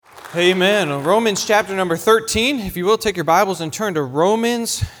Amen. Romans chapter number 13. If you will, take your Bibles and turn to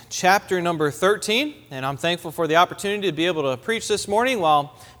Romans chapter number 13. And I'm thankful for the opportunity to be able to preach this morning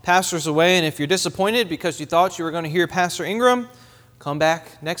while Pastor's away. And if you're disappointed because you thought you were going to hear Pastor Ingram, come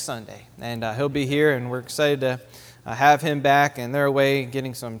back next Sunday. And he'll be here, and we're excited to have him back. And they're away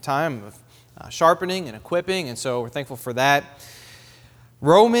getting some time of sharpening and equipping. And so we're thankful for that.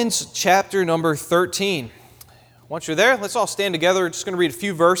 Romans chapter number 13. Once you're there, let's all stand together. We're just going to read a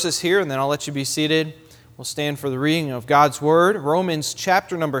few verses here, and then I'll let you be seated. We'll stand for the reading of God's Word. Romans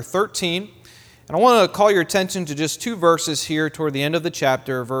chapter number 13. And I want to call your attention to just two verses here toward the end of the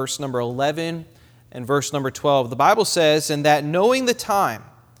chapter, verse number 11 and verse number 12. The Bible says, "And that knowing the time,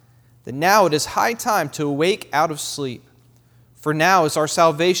 that now it is high time to awake out of sleep. For now is our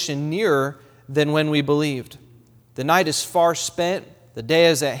salvation nearer than when we believed. The night is far spent, the day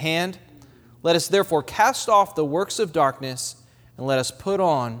is at hand. Let us therefore cast off the works of darkness, and let us put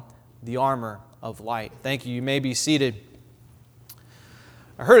on the armor of light." Thank you. You may be seated.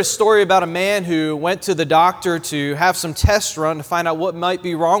 I heard a story about a man who went to the doctor to have some tests run to find out what might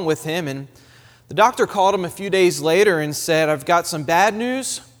be wrong with him. And the doctor called him a few days later and said, "I've got some bad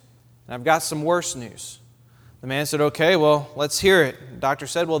news, and I've got some worse news." The man said, "Okay, well, let's hear it." The doctor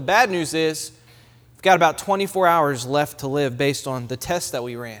said, "Well, the bad news is we've got about 24 hours left to live based on the test that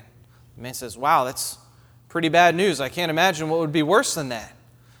we ran." The man says, "Wow, that's pretty bad news. I can't imagine what would be worse than that."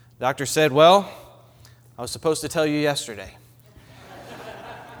 The doctor said, "Well, I was supposed to tell you yesterday."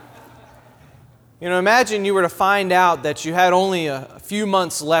 Imagine you were to find out that you had only a few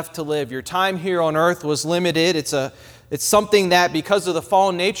months left to live. Your time here on earth was limited. It's something that, because of the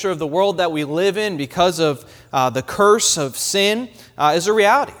fallen nature of the world that we live in, because of the curse of sin, is a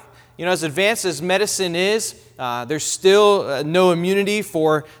reality. As advanced as medicine is, there's still no immunity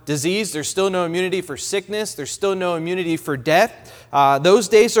for disease. There's still no immunity for sickness. There's still no immunity for death. Those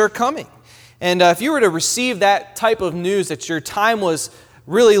days are coming. And if you were to receive that type of news that your time was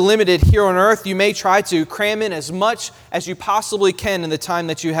really limited here on earth, you may try to cram in as much as you possibly can in the time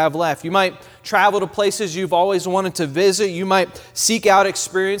that you have left. You might travel to places you've always wanted to visit. You might seek out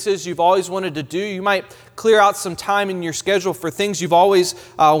experiences you've always wanted to do. You might clear out some time in your schedule for things you've always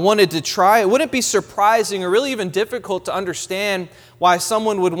wanted to try. It wouldn't be surprising or really even difficult to understand why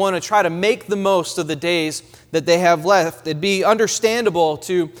someone would want to try to make the most of the days that they have left. It'd be understandable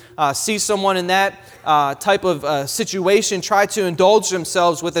to see someone in that type of situation try to indulge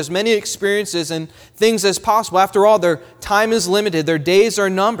themselves with as many experiences and things as possible. After all, their time is limited. Their days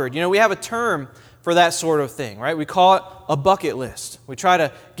are numbered. We have a term for that sort of thing, right? We call it a bucket list. We try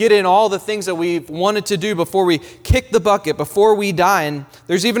to get in all the things that we've wanted to do before we kick the bucket, before we die. And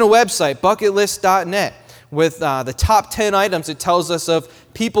there's even a website, bucketlist.net, with the top 10 items it tells us of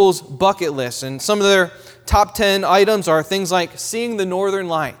people's bucket lists. And some of their top 10 items are things like seeing the northern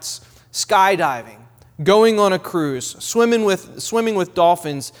lights, skydiving, going on a cruise, swimming with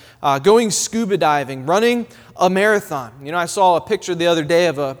dolphins, going scuba diving, running a marathon. I saw a picture the other day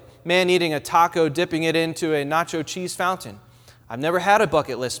of a man eating a taco, dipping it into a nacho cheese fountain. I've never had a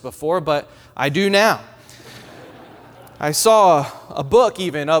bucket list before, but I do now. I saw a book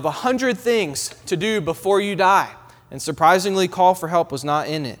even of 100 things to do before you die, and surprisingly, call for help was not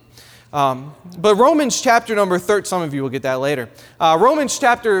in it. But Romans chapter number 13, some of you will get that later. Romans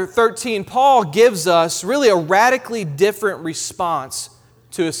chapter 13, Paul gives us really a radically different response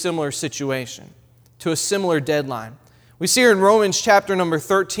to a similar situation, to a similar deadline. We see here in Romans chapter number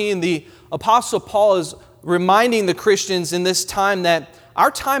 13, the Apostle Paul is reminding the Christians in this time that our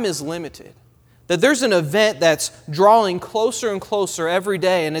time is limited, that there's an event that's drawing closer and closer every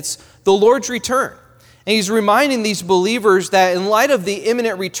day, and it's the Lord's return. And he's reminding these believers that in light of the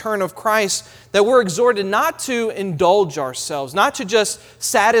imminent return of Christ, that we're exhorted not to indulge ourselves, not to just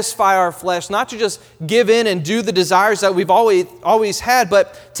satisfy our flesh, not to just give in and do the desires that we've always had,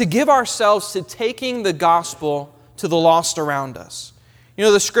 but to give ourselves to taking the gospel to the lost around us.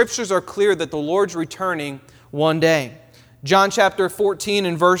 The Scriptures are clear that the Lord's returning one day. John chapter 14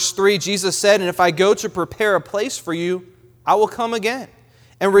 and verse 3, Jesus said, "And if I go to prepare a place for you, I will come again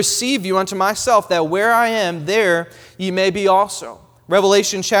and receive you unto myself, that where I am, there ye may be also."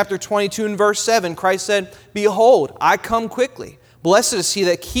 Revelation chapter 22 and verse 7, Christ said, "Behold, I come quickly. Blessed is he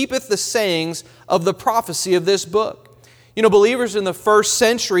that keepeth the sayings of the prophecy of this book." Believers in the first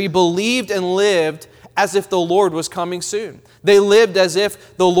century believed and lived as if the Lord was coming soon. They lived as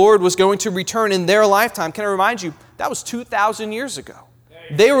if the Lord was going to return in their lifetime. Can I remind you, that was 2,000 years ago.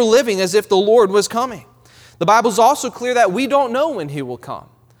 They were living as if the Lord was coming. The Bible's also clear that we don't know when He will come.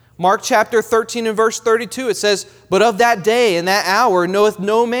 Mark chapter 13 and verse 32, it says, "But of that day and that hour knoweth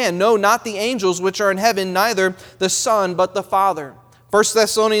no man, no, not the angels which are in heaven, neither the Son, but the Father. 1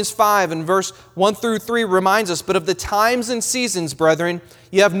 Thessalonians 5 and verse 1 through 3 reminds us, "But of the times and seasons, brethren,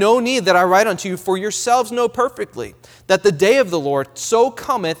 ye have no need that I write unto you, for yourselves know perfectly, that the day of the Lord so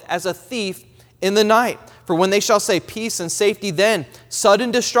cometh as a thief in the night. For when they shall say peace and safety, then sudden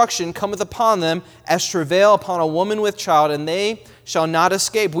destruction cometh upon them as travail upon a woman with child, and they shall not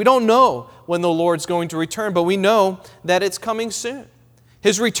escape." We don't know when the Lord's going to return, but we know that it's coming soon.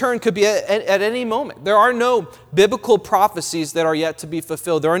 His return could be at any moment. There are no biblical prophecies that are yet to be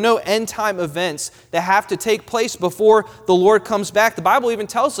fulfilled. There are no end-time events that have to take place before the Lord comes back. The Bible even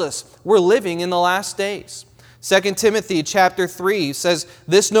tells us we're living in the last days. 2 Timothy chapter 3 says,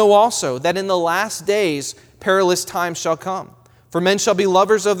 "This know also, that in the last days perilous times shall come. For men shall be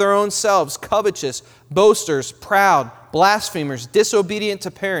lovers of their own selves, covetous, boasters, proud, blasphemers, disobedient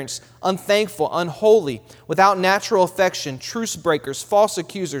to parents, unthankful, unholy, without natural affection, truce breakers, false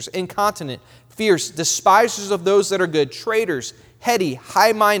accusers, incontinent, fierce, despisers of those that are good, traitors, heady,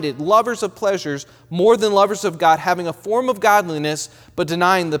 high-minded, lovers of pleasures, more than lovers of God, having a form of godliness, but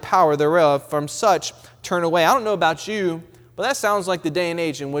denying the power thereof. From such turn away." I don't know about you, but that sounds like the day and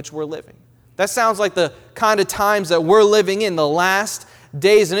age in which we're living. That sounds like the kind of times that we're living in, the last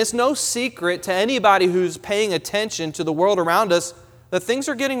days. And it's no secret to anybody who's paying attention to the world around us that things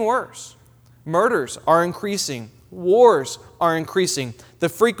are getting worse. Murders are increasing. Wars are increasing. The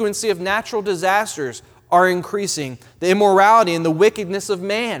frequency of natural disasters are increasing. The immorality and the wickedness of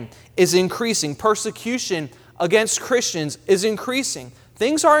man is increasing. Persecution against Christians is increasing.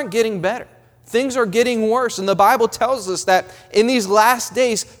 Things aren't getting better. Things are getting worse. And the Bible tells us that in these last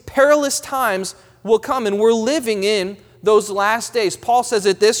days, perilous times will come, and we're living in those last days. Paul says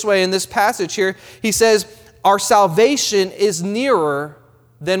it this way in this passage here. He says, our salvation is nearer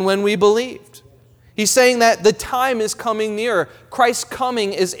than when we believed. He's saying that the time is coming nearer. Christ's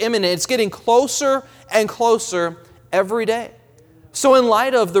coming is imminent. It's getting closer and closer every day. So in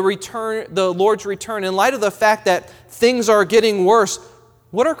light of the Lord's return, in light of the fact that things are getting worse,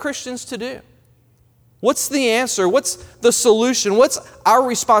 what are Christians to do? What's the answer? What's the solution? What's our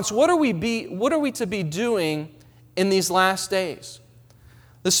response? What are we to be doing in these last days?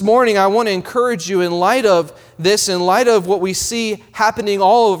 This morning, I want to encourage you in light of this, in light of what we see happening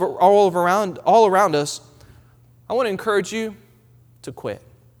all around us, I want to encourage you to quit.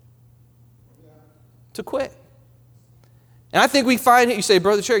 To quit. And I think we find it, you say,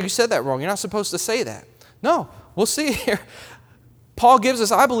 Brother Cherry, you said that wrong. You're not supposed to say that. No, we'll see here. Paul gives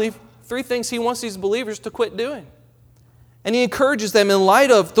us, I believe, 3 things he wants these believers to quit doing. And he encourages them in light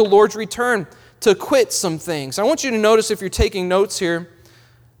of the Lord's return to quit some things. I want you to notice, if you're taking notes here,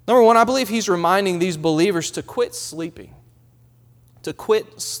 number 1, I believe he's reminding these believers to quit sleeping. To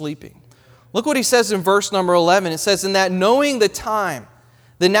quit sleeping. Look what he says in verse number 11. It says, "In that knowing the time,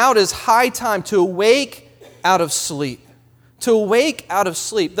 that now it is high time to awake out of sleep." To awake out of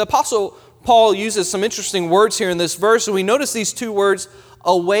sleep. The Apostle Paul uses some interesting words here in this verse, and we notice these 2 words,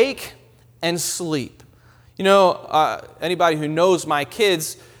 awake and sleep. You know, anybody who knows my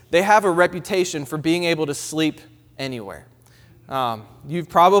kids, they have a reputation for being able to sleep anywhere. You've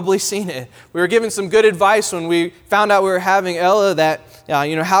probably seen it. We were given some good advice when we found out we were having Ella, that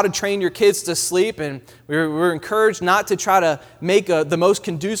how to train your kids to sleep, and we were encouraged not to try to make the most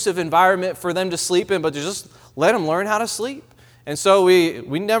conducive environment for them to sleep in, but to just let them learn how to sleep. And so we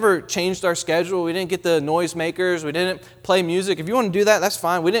never changed our schedule. We didn't get the noisemakers. We didn't play music. If you want to do that, that's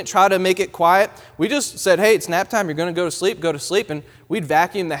fine. We didn't try to make it quiet. We just said, hey, it's nap time. You're going to go to sleep. And we'd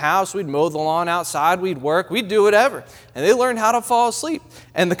vacuum the house. We'd mow the lawn outside. We'd work. We'd do whatever. And they learned how to fall asleep.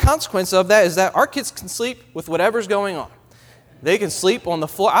 And the consequence of that is that our kids can sleep with whatever's going on. They can sleep on the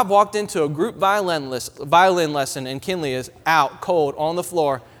floor. I've walked into a group violin lesson, and Kinley is out cold on the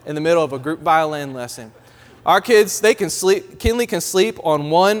floor in the middle of a group violin lesson. Our kids, they can sleep. Kinley can sleep on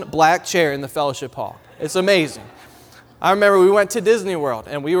one black chair in the fellowship hall. It's amazing. I remember we went to Disney World,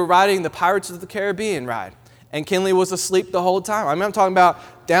 and we were riding the Pirates of the Caribbean ride, and Kinley was asleep the whole time. I mean, I'm talking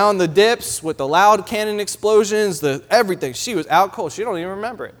about down the dips with the loud cannon explosions, everything. She was out cold. She don't even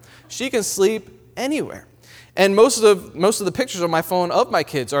remember it. She can sleep anywhere. And most of the pictures on my phone of my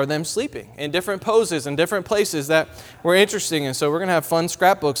kids are them sleeping in different poses and different places that were interesting. And so we're going to have fun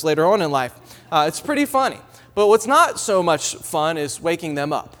scrapbooks later on in life. It's pretty funny. But what's not so much fun is waking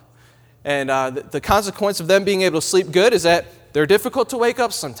them up. And the consequence of them being able to sleep good is that they're difficult to wake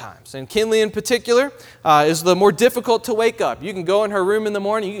up sometimes. And Kinley in particular is the more difficult to wake up. You can go in her room in the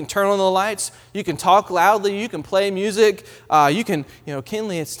morning, you can turn on the lights, you can talk loudly, you can play music,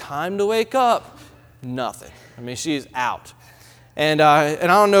 Kinley, it's time to wake up. Nothing. I mean, she's out. And I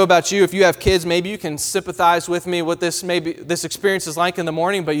don't know about you, if you have kids, maybe you can sympathize with me what this experience is like in the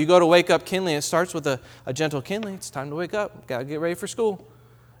morning, but you go to wake up Kinley, and it starts with a gentle Kinley, it's time to wake up, got to get ready for school,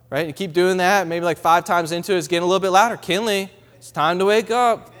 right? And you keep doing that, maybe like 5 times into it, it's getting a little bit louder. Kinley, it's time to wake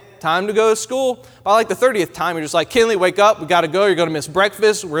up, time to go to school. By like the 30th time, you're just like, Kinley, wake up, we got to go, you're going to miss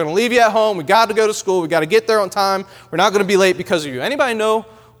breakfast, we're going to leave you at home, we got to go to school, we got to get there on time, we're not going to be late because of you. Anybody know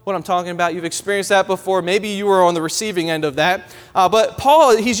what I'm talking about? You've experienced that before. Maybe you were on the receiving end of that. But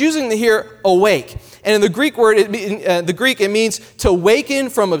Paul, he's using the here awake. And in the Greek word, it means to awaken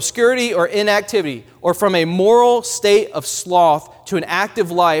from obscurity or inactivity, or from a moral state of sloth to an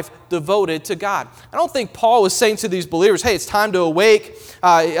active life devoted to God. I don't think Paul was saying to these believers, hey, it's time to awake.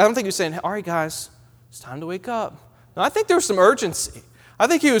 I don't think he was saying, all right, guys, it's time to wake up. No, I think there was some urgency. I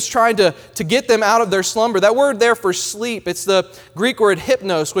think he was trying to get them out of their slumber. That word there for sleep, it's the Greek word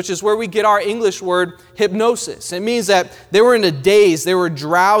hypnos, which is where we get our English word hypnosis. It means that they were in a daze, they were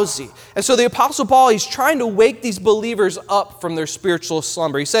drowsy. And so the Apostle Paul, he's trying to wake these believers up from their spiritual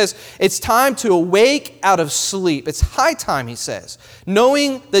slumber. He says, it's time to awake out of sleep. It's high time, he says.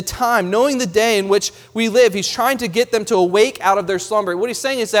 Knowing the time, knowing the day in which we live, he's trying to get them to awake out of their slumber. What he's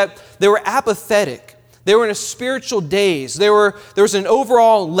saying is that they were apathetic. They were in a spiritual daze. There was an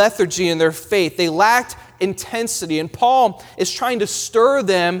overall lethargy in their faith. They lacked intensity. And Paul is trying to stir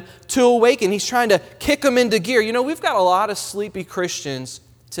them to awaken. He's trying to kick them into gear. You know, we've got a lot of sleepy Christians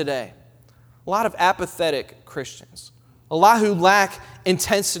today. A lot of apathetic Christians. A lot who lack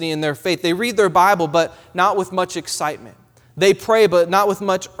intensity in their faith. They read their Bible, but not with much excitement. They pray, but not with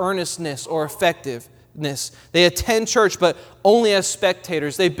much earnestness or effectiveness. They attend church, but only as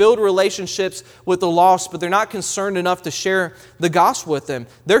spectators. They build relationships with the lost, but they're not concerned enough to share the gospel with them.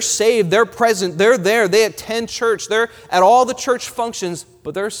 They're saved, they're present, they're there, they attend church, they're at all the church functions,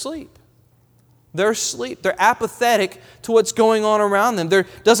 but they're asleep. They're asleep. They're apathetic to what's going on around them. There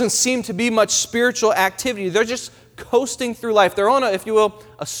doesn't seem to be much spiritual activity. They're just coasting through life. They're on, if you will,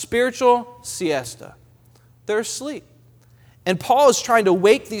 a spiritual siesta. They're asleep. And Paul is trying to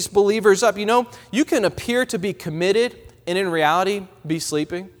wake these believers up. You know, you can appear to be committed and in reality be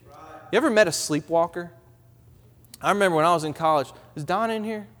sleeping. You ever met a sleepwalker? I remember when I was in college. Is Don in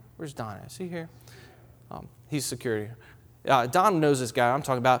here? Where's Don at? Is he here? He's security. Don knows this guy I'm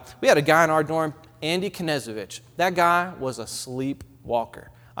talking about. We had a guy in our dorm, Andy Knezovich. That guy was a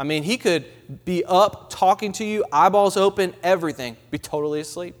sleepwalker. I mean, he could be up talking to you, eyeballs open, everything, be totally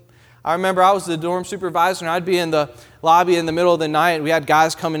asleep. I remember I was the dorm supervisor, and I'd be in the lobby in the middle of the night. We had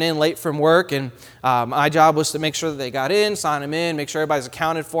guys coming in late from work, and my job was to make sure that they got in, sign them in, make sure everybody's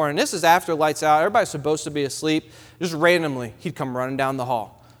accounted for. And this is after lights out. Everybody's supposed to be asleep. Just randomly, he'd come running down the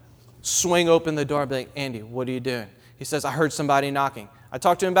hall, swing open the door, and be like, Andy, what are you doing? He says, I heard somebody knocking. I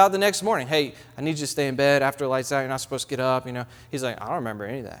talked to him about it the next morning. Hey, I need you to stay in bed after lights out. You're not supposed to get up. You know. He's like, I don't remember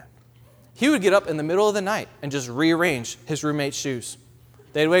any of that. He would get up in the middle of the night and just rearrange his roommate's shoes.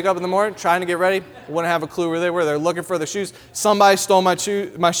 They'd wake up in the morning trying to get ready. Wouldn't have a clue where they were. They're looking for their shoes. Somebody stole my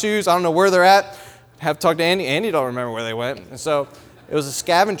shoes. I don't know where they're at. Have to talk to Andy. Andy don't remember where they went. And so it was a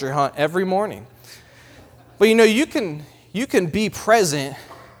scavenger hunt every morning. But you know, you can be present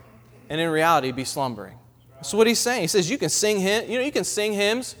and in reality be slumbering. That's what he's saying. He says you can sing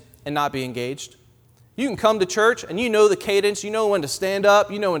hymns and not be engaged. You can come to church and you know the cadence. You know when to stand up.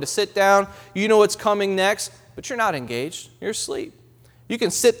 You know when to sit down. You know what's coming next. But you're not engaged. You're asleep. You can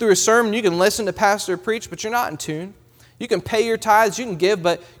sit through a sermon, you can listen to pastor preach, but you're not in tune. You can pay your tithes, you can give,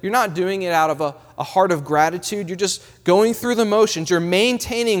 but you're not doing it out of a heart of gratitude. You're just going through the motions. You're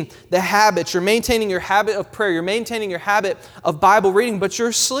maintaining the habits. You're maintaining your habit of prayer. You're maintaining your habit of Bible reading, but you're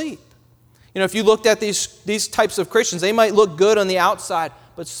asleep. You know, if you looked at these types of Christians, they might look good on the outside,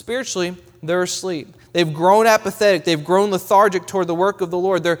 but spiritually, they're asleep. They've grown apathetic. They've grown lethargic toward the work of the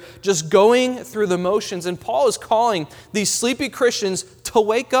Lord. They're just going through the motions. And Paul is calling these sleepy Christians to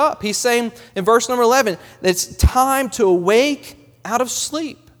wake up. He's saying in verse number 11, that it's time to awake out of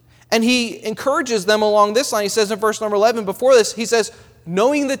sleep. And he encourages them along this line. He says in verse number 11, before this, he says,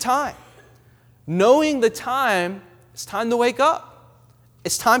 knowing the time. Knowing the time, it's time to wake up.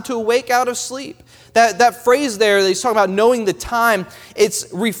 It's time to awake out of sleep. That phrase there that he's talking about, knowing the time,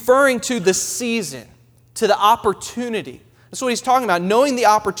 it's referring to the season, to the opportunity. That's what he's talking about, knowing the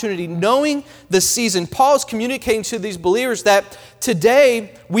opportunity, knowing the season. Paul is communicating to these believers that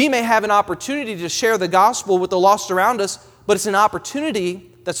today we may have an opportunity to share the gospel with the lost around us, but it's an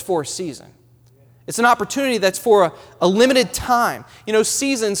opportunity that's for a season. It's an opportunity that's for a limited time. You know,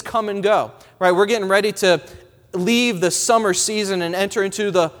 seasons come and go, right? We're getting ready to leave the summer season and enter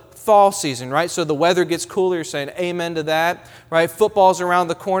into the fall season, right? So the weather gets cooler. You're saying amen to that, right? Football's around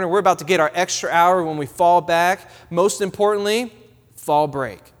the corner. We're about to get our extra hour when we fall back. Most importantly, fall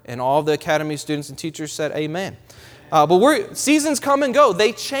break. And all the academy students and teachers said amen. But seasons come and go.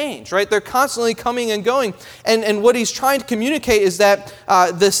 They change, right? They're constantly coming and going. And what he's trying to communicate is that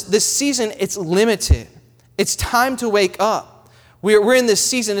this season, it's limited. It's time to wake up. We're in this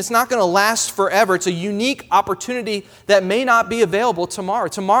season. It's not going to last forever. It's a unique opportunity that may not be available tomorrow.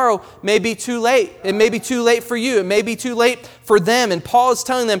 Tomorrow may be too late. It may be too late for you. It may be too late for them. And Paul is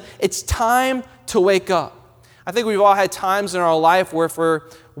telling them it's time to wake up. I think we've all had times in our life where for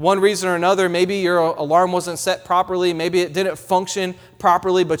one reason or another, maybe your alarm wasn't set properly. Maybe it didn't function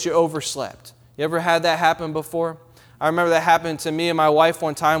properly, but you overslept. You ever had that happen before? I remember that happened to me and my wife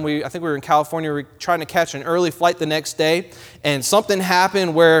one time. I think we were in California. We were trying to catch an early flight the next day, and something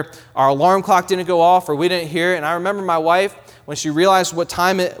happened where our alarm clock didn't go off or we didn't hear it. And I remember my wife, when she realized what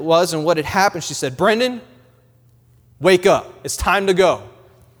time it was and what had happened, she said, "Brendan, wake up. It's time to go."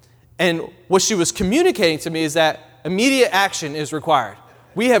 And what she was communicating to me is that immediate action is required.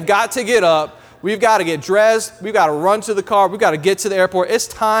 We have got to get up. We've got to get dressed. We've got to run to the car. We've got to get to the airport. It's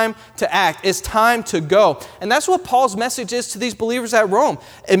time to act. It's time to go. And that's what Paul's message is to these believers at Rome.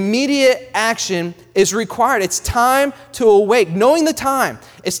 Immediate action is required. It's time to awake. Knowing the time,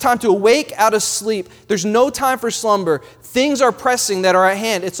 it's time to awake out of sleep. There's no time for slumber. Things are pressing that are at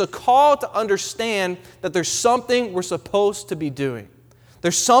hand. It's a call to understand that there's something we're supposed to be doing.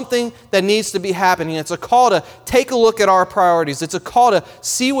 There's something that needs to be happening. It's a call to take a look at our priorities. It's a call to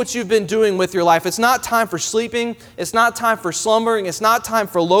see what you've been doing with your life. It's not time for sleeping. It's not time for slumbering. It's not time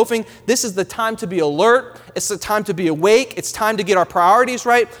for loafing. This is the time to be alert. It's the time to be awake. It's time to get our priorities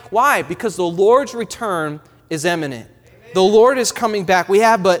right. Why? Because the Lord's return is imminent. The Lord is coming back. We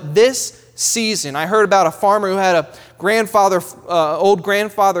have but this season. I heard about a farmer who had a old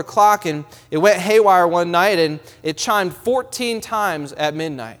grandfather clock, and it went haywire one night, and it chimed 14 times at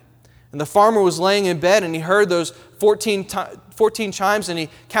midnight. And the farmer was laying in bed, and he heard those 14 chimes, and he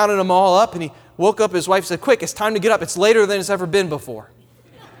counted them all up, and he woke up his wife and said, "Quick, it's time to get up. It's later than it's ever been before."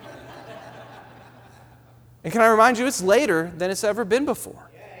 And can I remind you, it's later than it's ever been before.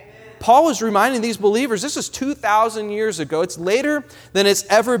 Paul was reminding these believers, this is 2,000 years ago. It's later than it's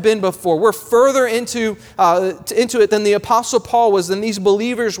ever been before. We're further into it than the Apostle Paul was, than these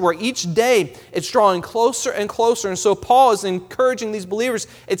believers were. Each day, it's drawing closer and closer. And so Paul is encouraging these believers,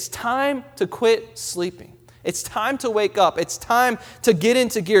 it's time to quit sleeping. It's time to wake up. It's time to get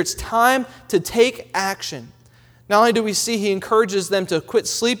into gear. It's time to take action. Not only do we see he encourages them to quit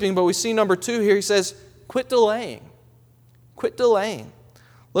sleeping, but we see number 2 here. He says, quit delaying. Quit delaying.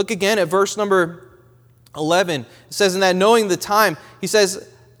 Look again at verse number 11. It says, in that knowing the time, he says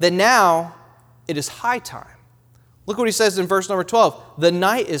that now it is high time. Look what he says in verse number 12. The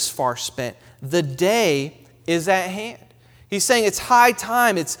night is far spent. The day is at hand. He's saying it's high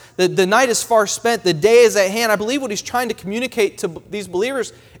time. The night is far spent. The day is at hand. I believe what he's trying to communicate to these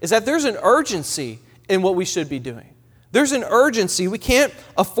believers is that there's an urgency in what we should be doing. There's an urgency. We can't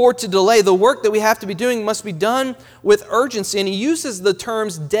afford to delay. The work that we have to be doing must be done with urgency. And he uses the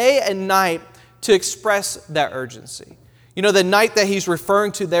terms day and night to express that urgency. You know, the night that he's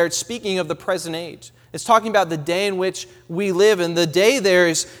referring to there, it's speaking of the present age. It's talking about the day in which we live. And the day there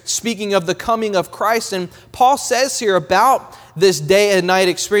is speaking of the coming of Christ. And Paul says here about this day and night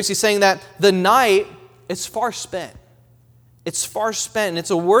experience, he's saying that the night is far spent. It's far spent. And it's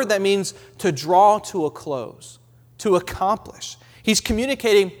a word that means to draw to a close. To accomplish. He's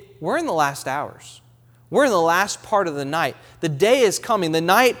communicating, we're in the last hours. We're in the last part of the night. The day is coming. The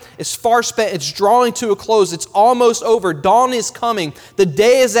night is far spent. It's drawing to a close. It's almost over. Dawn is coming. The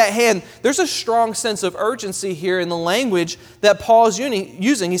day is at hand. There's a strong sense of urgency here in the language that Paul is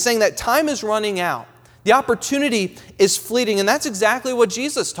using. He's saying that time is running out. The opportunity is fleeting, and that's exactly what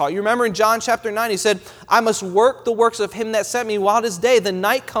Jesus taught. You remember in John chapter 9, he said, I must work the works of him that sent me while it is day. The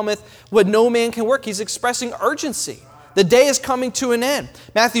night cometh when no man can work. He's expressing urgency. The day is coming to an end.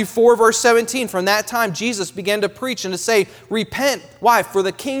 Matthew 4, verse 17, from that time Jesus began to preach and to say, repent. Why? For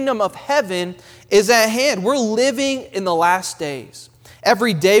the kingdom of heaven is at hand. We're living in the last days.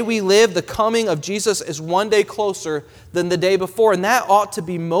 Every day we live, the coming of Jesus is one day closer than the day before, and that ought to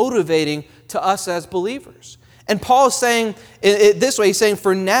be motivating to us as believers. And Paul is saying it this way, he's saying,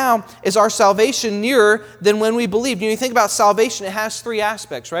 for now is our salvation nearer than when we believed. When you think about salvation, it has 3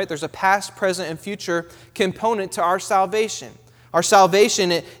 aspects, right? There's a past, present, and future component to our salvation. Our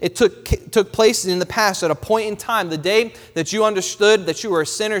salvation, it took place in the past at a point in time. The day that you understood that you were a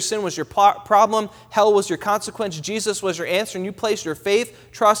sinner, sin was your problem, hell was your consequence, Jesus was your answer, and you placed your faith,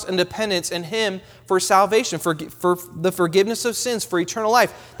 trust, and dependence in Him for salvation, for the forgiveness of sins, for eternal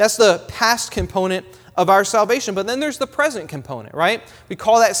life. That's the past component of our salvation. But then there's the present component, right? We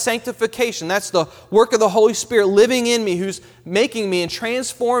call that sanctification. That's the work of the Holy Spirit living in me, who's making me and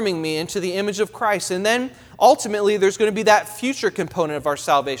transforming me into the image of Christ. And then ultimately, there's going to be that future component of our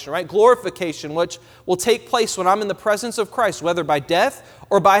salvation, right? Glorification, which will take place when I'm in the presence of Christ, whether by death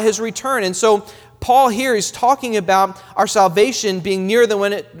or by His return. And so Paul here is talking about our salvation being nearer than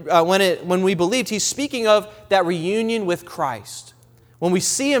when we believed. He's speaking of that reunion with Christ. When we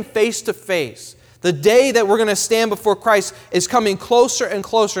see Him face to face, the day that we're going to stand before Christ is coming closer and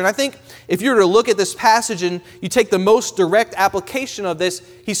closer. And I think if you were to look at this passage and you take the most direct application of this,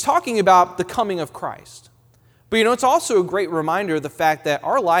 he's talking about the coming of Christ. But it's also a great reminder of the fact that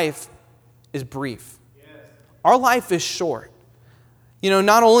our life is brief. Yes. Our life is short.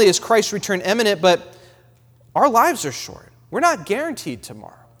 Not only is Christ's return imminent, but our lives are short. We're not guaranteed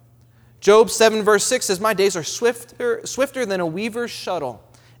tomorrow. Job 7 verse 6 says, "My days are swifter than a weaver's shuttle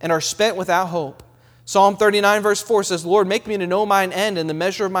and are spent without hope." Psalm 39 verse 4 says, "Lord, make me to know mine end and the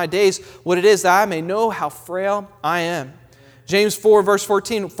measure of my days, what it is that I may know how frail I am." James 4 verse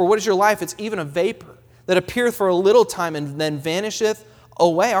 14, "For what is your life? It's even a vapor that appeareth for a little time and then vanisheth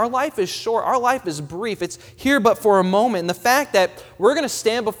away." Our life is short. Our life is brief. It's here but for a moment. And the fact that we're going to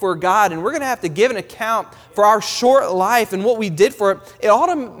stand before God and we're going to have to give an account for our short life and what we did for it, it ought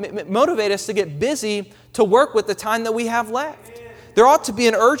to motivate us to get busy to work with the time that we have left. There ought to be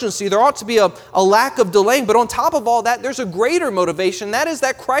an urgency. There ought to be a lack of delaying. But on top of all that, there's a greater motivation. That is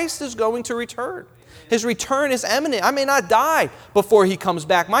that Christ is going to return. His return is imminent. I may not die before He comes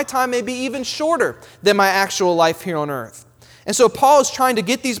back. My time may be even shorter than my actual life here on earth. And so Paul is trying to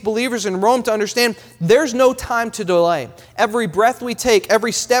get these believers in Rome to understand there's no time to delay. Every breath we take,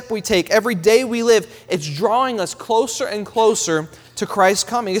 every step we take, every day we live, it's drawing us closer and closer to Christ's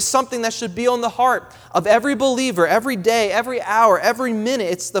coming. It's something that should be on the heart of every believer, every day, every hour, every minute.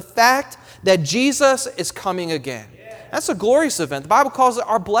 It's the fact that Jesus is coming again. That's a glorious event. The Bible calls it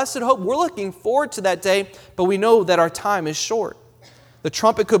our blessed hope. We're looking forward to that day, but we know that our time is short. The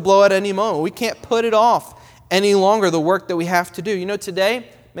trumpet could blow at any moment. We can't put it off any longer, the work that we have to do. Today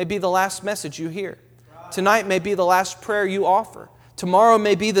may be the last message you hear. Tonight may be the last prayer you offer. Tomorrow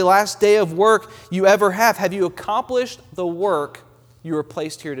may be the last day of work you ever have. Have you accomplished the work you were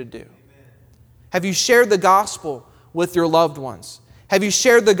placed here to do? Have you shared the gospel with your loved ones? Have you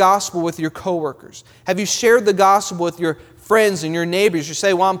shared the gospel with your coworkers? Have you shared the gospel with your friends and your neighbors? You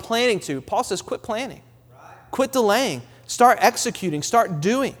say, "Well, I'm planning to." Paul says, quit planning. Quit delaying. Start executing. Start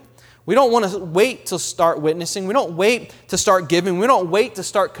doing. We don't want to wait to start witnessing. We don't wait to start giving. We don't wait to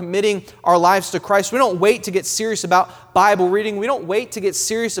start committing our lives to Christ. We don't wait to get serious about Bible reading. We don't wait to get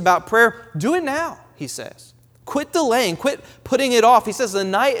serious about prayer. Do it now, he says. Quit delaying. Quit putting it off. He says the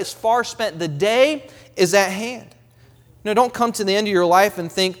night is far spent. The day is at hand. Don't come to the end of your life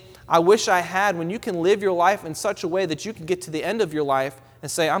and think, "I wish I had," when you can live your life in such a way that you can get to the end of your life and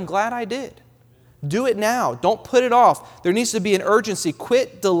say, "I'm glad I did." Do it now. Don't put it off. There needs to be an urgency.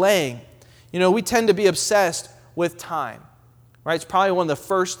 Quit delaying. We tend to be obsessed with time, right? It's probably one of the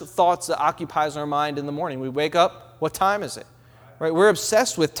first thoughts that occupies our mind in the morning. We wake up, what time is it? Right? We're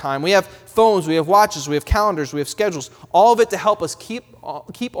obsessed with time. We have phones, we have watches, we have calendars, we have schedules, all of it to help us keep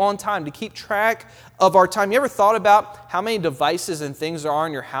on time, to keep track of our time. You ever thought about how many devices and things there are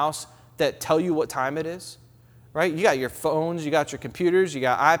in your house that tell you what time it is? Right? You got your phones, you got your computers, you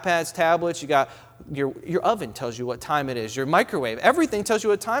got iPads, tablets, you got your oven tells you what time it is, your microwave, everything tells you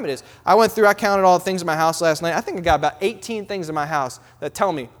what time it is. I counted all the things in my house last night. I think I got about 18 things in my house that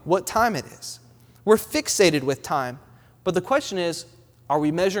tell me what time it is. We're fixated with time. But the question is, are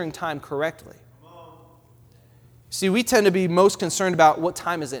we measuring time correctly? See, we tend to be most concerned about what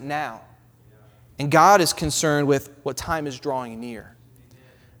time is it now. And God is concerned with what time is drawing near.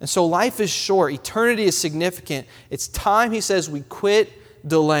 And so life is short. Eternity is significant. It's time, he says, we quit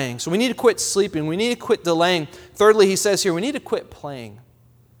delaying. So we need to quit sleeping. We need to quit delaying. Thirdly, he says here, we need to quit playing.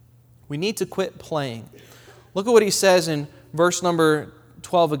 We need to quit playing. Look at what he says in verse number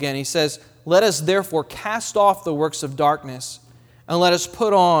 12 again. He says, "Let us therefore cast off the works of darkness and let us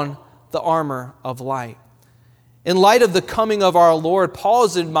put on the armor of light." In light of the coming of our Lord, Paul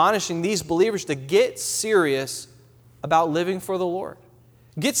is admonishing these believers to get serious about living for the Lord.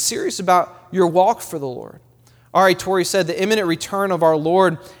 Get serious about your walk for the Lord. R.A. Torrey said, "The imminent return of our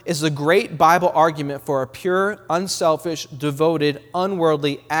Lord is a great Bible argument for a pure, unselfish, devoted,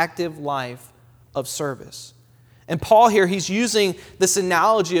 unworldly, active life of service." And Paul here, he's using this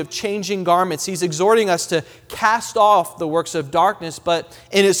analogy of changing garments. He's exhorting us to cast off the works of darkness, but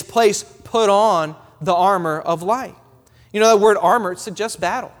in its place, put on the armor of light. That word armor, it suggests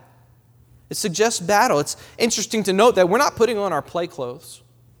battle. It suggests battle. It's interesting to note that we're not putting on our play clothes.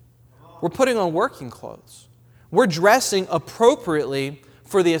 we're putting on working clothes. We're dressing appropriately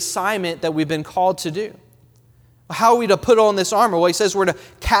for the assignment that we've been called to do. How are we to put on this armor? Well, he says we're to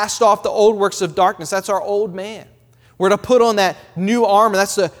cast off the old works of darkness. That's our old man. We're to put on that new armor.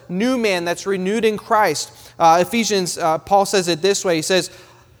 That's the new man that's renewed in Christ. Ephesians, Paul says it this way. He says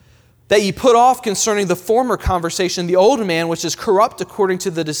that ye put off concerning the former conversation the old man, which is corrupt according to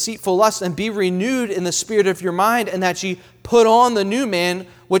the deceitful lust, and be renewed in the spirit of your mind, and that ye put on the new man,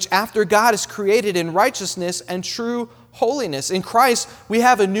 which after God is created in righteousness and true holiness. In Christ, we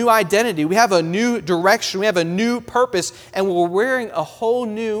have a new identity. We have a new direction. We have a new purpose, and we're wearing a whole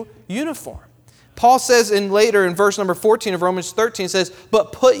new uniform. Paul says later in verse number 14 of Romans 13, says,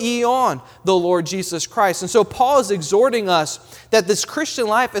 but put ye on the Lord Jesus Christ. And so Paul is exhorting us that this Christian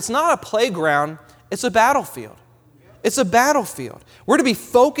life, it's not a playground, it's a battlefield. It's a battlefield. We're to be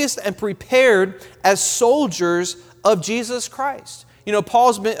focused and prepared as soldiers of Jesus Christ. You know,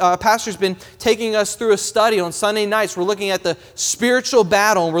 pastor's been taking us through a study on Sunday nights. We're looking at the spiritual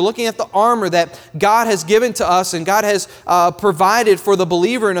battle, and we're looking at the armor that God has given to us and God has provided for the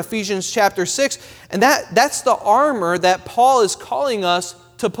believer in Ephesians chapter 6. And that's the armor that Paul is calling us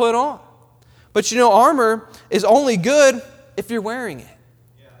to put on. But you know, armor is only good if you're wearing it.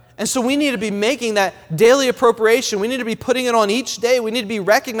 And so we need to be making that daily appropriation. We need to be putting it on each day. We need to be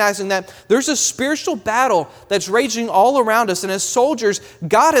recognizing that there's a spiritual battle that's raging all around us. And as soldiers,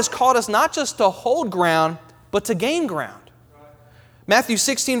 God has called us not just to hold ground, but to gain ground. Matthew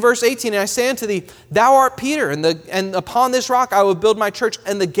 16, verse 18, and I say unto thee, thou art Peter, and upon this rock I will build my church,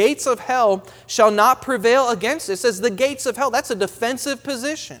 and the gates of hell shall not prevail against it. It says the gates of hell. That's a defensive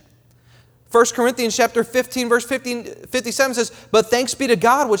position. 1 Corinthians chapter 15, verse 57 says, but thanks be to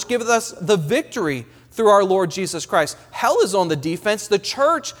God, which giveth us the victory through our Lord Jesus Christ. Hell is on the defense. The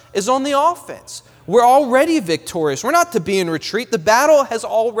church is on the offense. We're already victorious. We're not to be in retreat. The battle has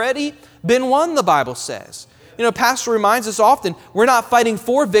already been won, the Bible says. You know, Pastor reminds us often, we're not fighting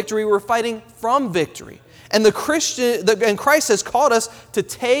for victory, we're fighting from victory. And Christ has called us to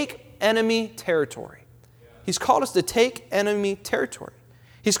take enemy territory. He's called us to take enemy territory.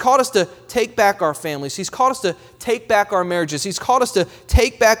 He's called us to take back our families. He's called us to take back our marriages. He's called us to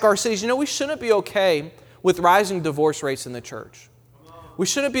take back our cities. You know, we shouldn't be okay with rising divorce rates in the church. We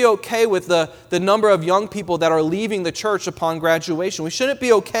shouldn't be okay with the number of young people that are leaving the church upon graduation. We shouldn't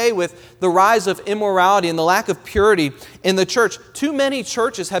be okay with the rise of immorality and the lack of purity in the church. Too many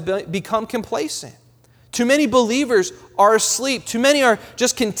churches have become complacent. Too many believers are asleep. Too many are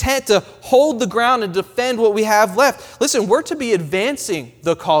just content to hold the ground and defend what we have left. Listen, we're to be advancing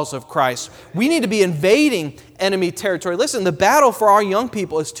the cause of Christ. We need to be invading enemy territory. Listen, the battle for our young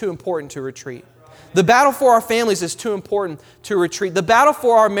people is too important to retreat. The battle for our families is too important to retreat. The battle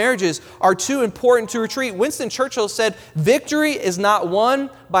for our marriages are too important to retreat. Winston Churchill said, victory is not won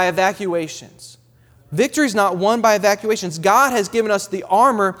by evacuations. Victory is not won by evacuations. God has given us the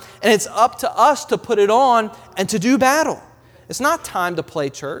armor, and it's up to us to put it on and to do battle. It's not time to play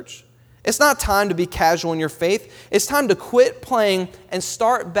church. It's not time to be casual in your faith. It's time to quit playing and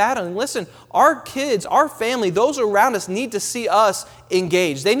start battling. Listen, our kids, our family, those around us need to see us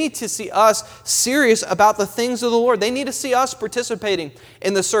engaged. They need to see us serious about the things of the Lord. They need to see us participating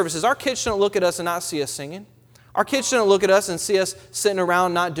in the services. Our kids shouldn't look at us and not see us singing. Our kids shouldn't look at us and see us sitting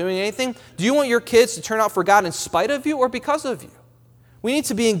around not doing anything. Do you want your kids to turn out for God in spite of you or because of you? We need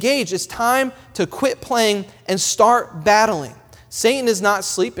to be engaged. It's time to quit playing and start battling. Satan is not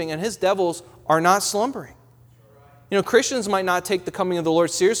sleeping and his devils are not slumbering. You know, Christians might not take the coming of the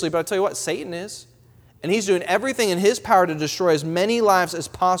Lord seriously, but I'll tell you what, Satan is. And he's doing everything in his power to destroy as many lives as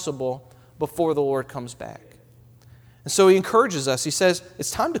possible before the Lord comes back. And so he encourages us. He says,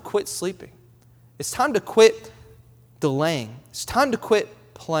 it's time to quit sleeping. It's time to quit delaying. It's time to quit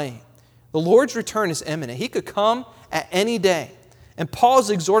playing. The Lord's return is imminent. He could come at any day. And Paul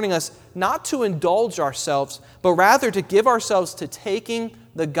is exhorting us not to indulge ourselves, but rather to give ourselves to taking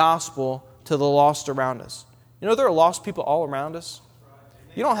the gospel to the lost around us. You know, there are lost people all around us.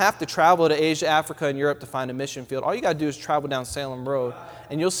 You don't have to travel to Asia, Africa, and Europe to find a mission field. All you got to do is travel down Salem Road,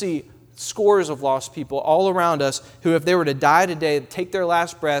 and you'll see scores of lost people all around us who, if they were to die today, take their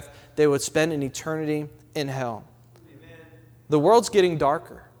last breath, they would spend an eternity in hell. The world's getting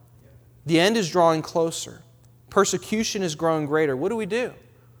darker. The end is drawing closer. Persecution is growing greater. What do?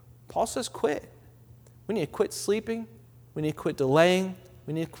 Paul says quit. We need to quit sleeping. We need to quit delaying.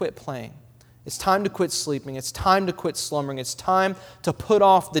 We need to quit playing. It's time to quit sleeping. It's time to quit slumbering. It's time to put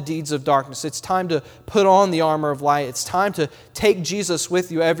off the deeds of darkness. It's time to put on the armor of light. It's time to take Jesus with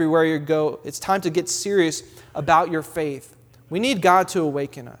you everywhere you go. It's time to get serious about your faith. We need God to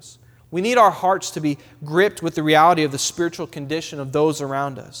awaken us. We need our hearts to be gripped with the reality of the spiritual condition of those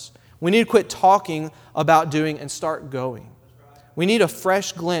around us. We need to quit talking about doing and start going. We need a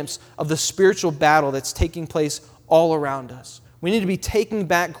fresh glimpse of the spiritual battle that's taking place all around us. We need to be taking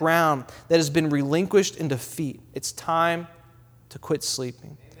back ground that has been relinquished in defeat. It's time to quit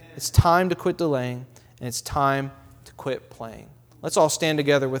sleeping. It's time to quit delaying. And it's time to quit playing. Let's all stand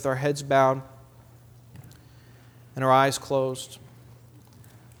together with our heads bowed and our eyes closed.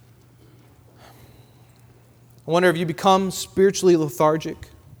 I wonder if you become spiritually lethargic.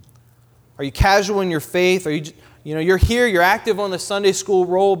 Are you casual in your faith? Are you're here, you're active on the Sunday school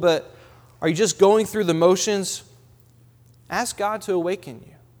roll, but are you just going through the motions? Ask God to awaken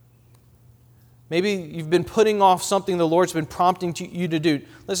you. Maybe you've been putting off something the Lord's been prompting you to do.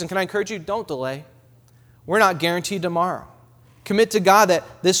 Listen, can I encourage you? Don't delay. We're not guaranteed tomorrow. Commit to God that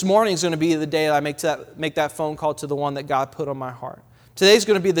this morning is going to be the day I make that phone call to the one that God put on my heart. Today's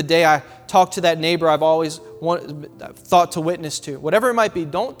going to be the day I talk to that neighbor I've always thought to witness to. Whatever it might be,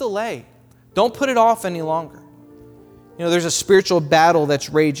 don't delay. Don't put it off any longer. There's a spiritual battle that's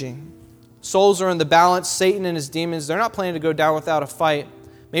raging. Souls are in the balance. Satan and his demons, they're not planning to go down without a fight.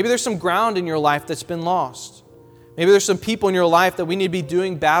 Maybe there's some ground in your life that's been lost. Maybe there's some people in your life that we need to be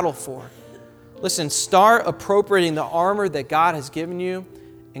doing battle for. Listen, start appropriating the armor that God has given you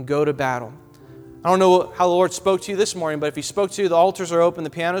and go to battle. I don't know how the Lord spoke to you this morning, but if He spoke to you, the altars are open, the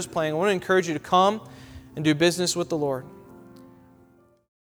piano's playing. I want to encourage you to come and do business with the Lord.